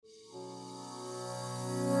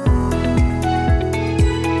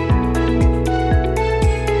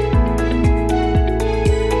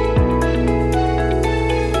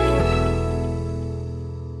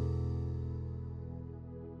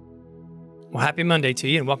Well, happy Monday to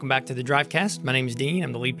you, and welcome back to the Drivecast. My name is Dean.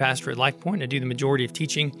 I'm the lead pastor at LifePoint, and I do the majority of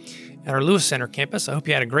teaching at our Lewis Center campus. I hope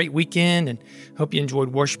you had a great weekend, and hope you enjoyed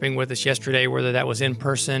worshiping with us yesterday, whether that was in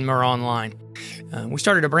person or online. We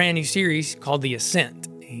started a brand new series called The Ascent,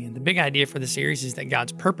 and the big idea for the series is that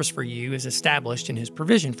God's purpose for you is established in His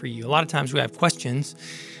provision for you. A lot of times we have questions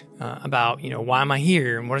about, why am I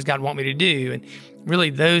here, and what does God want me to do? And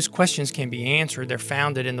really, those questions can be answered. They're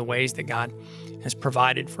founded in the ways that God has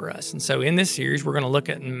provided for us. And so in this series, we're going to look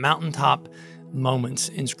at mountaintop moments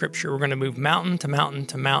in Scripture. We're going to move mountain to mountain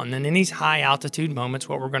to mountain. And in these high altitude moments,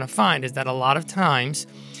 what we're going to find is that a lot of times,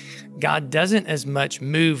 God doesn't as much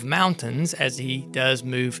move mountains as He does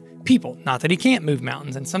move people. Not that He can't move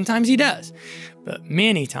mountains, and sometimes He does, but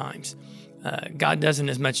many times, God doesn't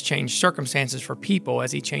as much change circumstances for people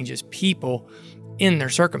as He changes people in their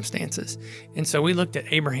circumstances. And so we looked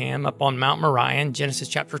at Abraham up on Mount Moriah in Genesis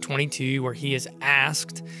chapter 22, where he is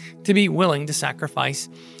asked to be willing to sacrifice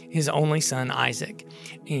his only son, Isaac.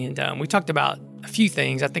 And we talked about a few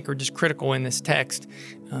things I think are just critical in this text.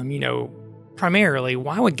 Primarily,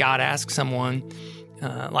 why would God ask someone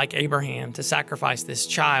like Abraham to sacrifice this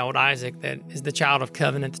child, Isaac, that is the child of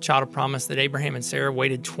covenant, the child of promise that Abraham and Sarah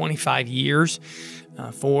waited 25 years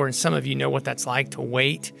for? And some of you know what that's like to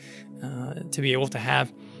wait to be able to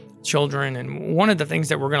have children. And one of the things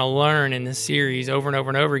that we're going to learn in this series over and over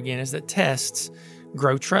and over again is that tests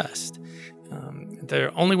grow trust.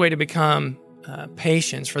 The only way to become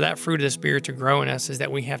patience, for that fruit of the Spirit to grow in us, is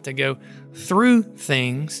that we have to go through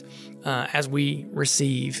things as we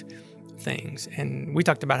receive things. And we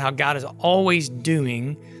talked about how God is always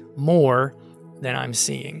doing more than I'm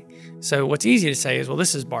seeing. So what's easy to say is, well,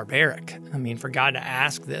 this is barbaric. I mean, for God to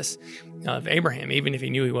ask this of Abraham, even if He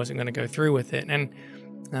knew he wasn't going to go through with it. And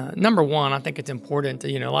number one, I think it's important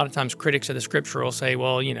to, a lot of times critics of the Scripture will say,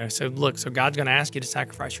 well, so God's going to ask you to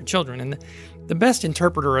sacrifice your children. And the best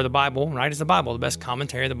interpreter of the Bible, right, is the Bible. The best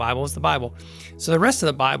commentary of the Bible is the Bible. So the rest of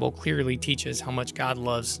the Bible clearly teaches how much God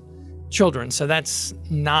loves children. So that's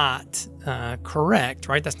not correct,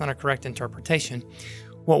 right? That's not a correct interpretation.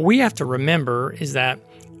 What we have to remember is that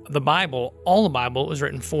the Bible, all the Bible, was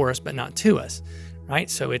written for us, but not to us, right?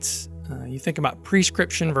 So it's, you think about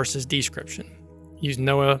prescription versus description. Use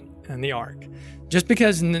Noah and the ark. Just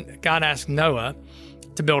because God asked Noah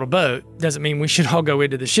to build a boat doesn't mean we should all go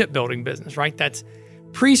into the shipbuilding business, right? That's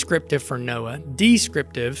prescriptive for Noah,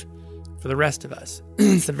 descriptive for the rest of us.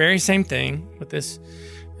 It's the very same thing with this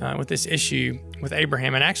issue with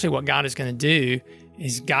Abraham. And actually what God is going to do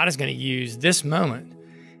is God is going to use this moment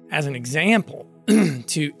as an example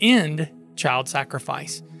to end child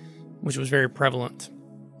sacrifice, which was very prevalent,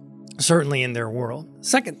 certainly in their world.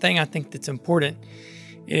 Second thing I think that's important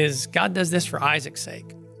is God does this for Isaac's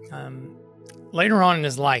sake. Later on in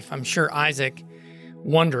his life, I'm sure Isaac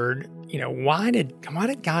wondered, why did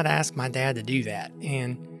God ask my dad to do that?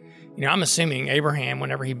 And I'm assuming Abraham,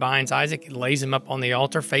 whenever he binds Isaac, he lays him up on the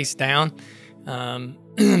altar face down. I'm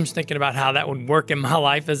just thinking about how that would work in my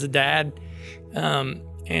life as a dad.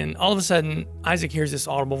 And all of a sudden, Isaac hears this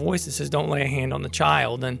audible voice that says, don't lay a hand on the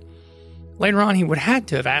child. And later on, he would have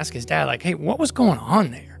to have asked his dad, hey, what was going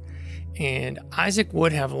on there? And Isaac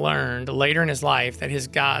would have learned later in his life that his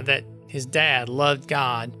dad loved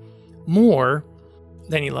God more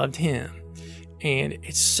than he loved him. And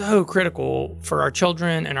it's so critical for our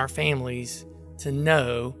children and our families to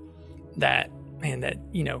know that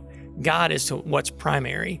God is what's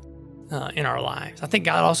primary in our lives. I think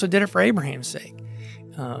God also did it for Abraham's sake.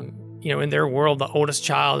 In their world, the oldest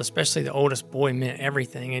child, especially the oldest boy, meant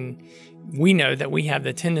everything. And we know that we have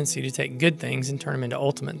the tendency to take good things and turn them into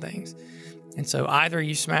ultimate things. And so either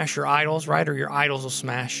you smash your idols, right, or your idols will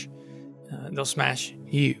smash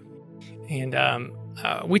you. And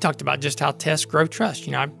we talked about just how tests grow trust.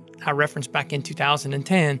 I referenced back in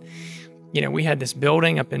 2010, we had this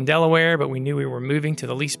building up in Delaware, but we knew we were moving to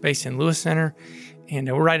the lease space in Lewis Center.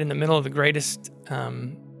 And we're right in the middle of the greatest,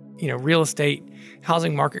 real estate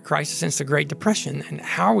housing market crisis since the Great Depression. And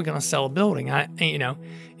how are we going to sell a building? And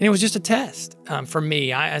it was just a test for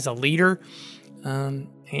me as a leader.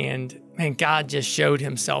 And God just showed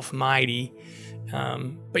Himself mighty.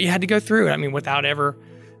 But you had to go through it. Without ever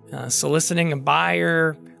soliciting a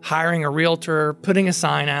buyer, hiring a realtor, putting a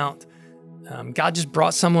sign out. God just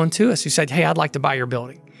brought someone to us who said, hey, I'd like to buy your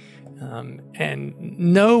building. And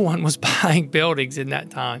no one was buying buildings in that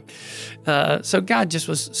time. So God just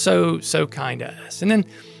was so kind to us. And then,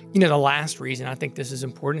 the last reason I think this is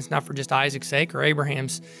important, it's not for just Isaac's sake or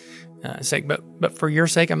Abraham's sake, but for your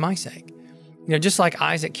sake and my sake. Just like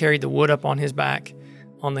Isaac carried the wood up on his back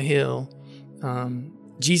on the hill,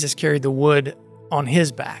 Jesus carried the wood on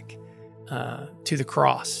His back to the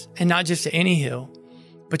cross, and not just to any hill,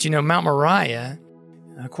 but Mount Moriah,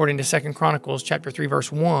 according to 2 Chronicles chapter 3,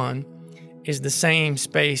 verse 1, is the same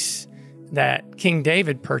space that King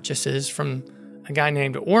David purchases from a guy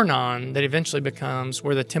named Ornan that eventually becomes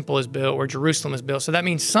where the temple is built, where Jerusalem is built. So that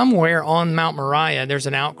means somewhere on Mount Moriah, there's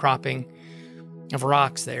an outcropping of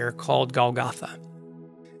rocks there called Golgotha.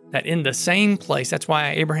 That in the same place, that's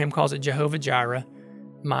why Abraham calls it Jehovah Jireh,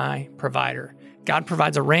 my provider. God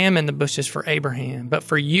provides a ram in the bushes for Abraham, but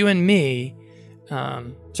for you and me,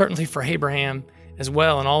 certainly for Abraham as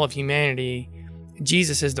well and all of humanity,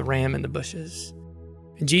 Jesus is the ram in the bushes.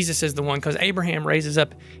 And Jesus is the one, because Abraham raises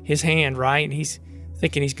up his hand, right? And he's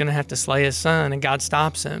thinking he's going to have to slay his son, and God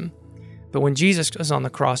stops him. But when Jesus is on the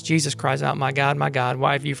cross, Jesus cries out, my God,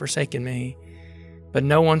 why have you forsaken me? But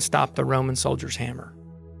no one stopped the Roman soldier's hammer.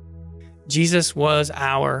 Jesus was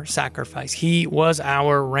our sacrifice. He was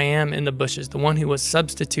our ram in the bushes, the one who was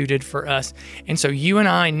substituted for us. And so you and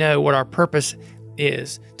I know what our purpose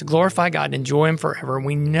is, to glorify God and enjoy Him forever. And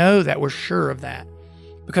we know that, we're sure of that,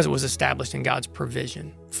 because it was established in God's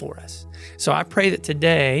provision for us. So I pray that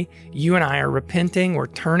today you and I are repenting, we're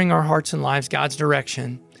turning our hearts and lives God's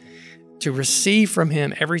direction to receive from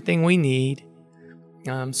Him everything we need,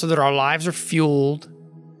 so that our lives are fueled,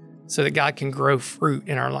 so that God can grow fruit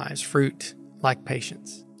in our lives, fruit like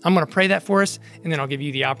patience. I'm going to pray that for us, and then I'll give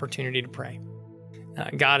you the opportunity to pray.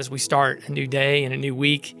 God, as we start a new day and a new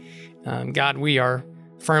week, God, we are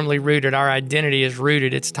firmly rooted. Our identity is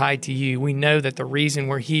rooted. It's tied to you. We know that the reason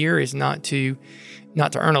we're here is not to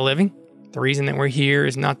earn a living. The reason that we're here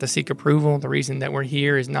is not to seek approval. The reason that we're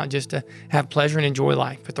here is not just to have pleasure and enjoy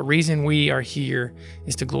life. But the reason we are here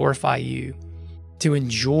is to glorify you, to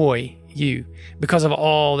enjoy you because of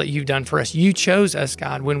all that you've done for us. You chose us,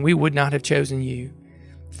 God, when we would not have chosen you.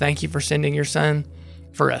 Thank you for sending your son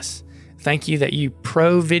for us. Thank you that you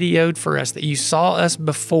pro-videoed for us, that you saw us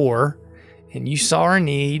before and you saw our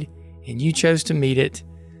need and you chose to meet it,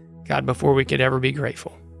 God, before we could ever be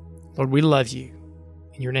grateful. Lord, we love you.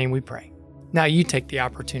 In your name we pray. Now you take the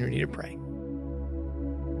opportunity to pray.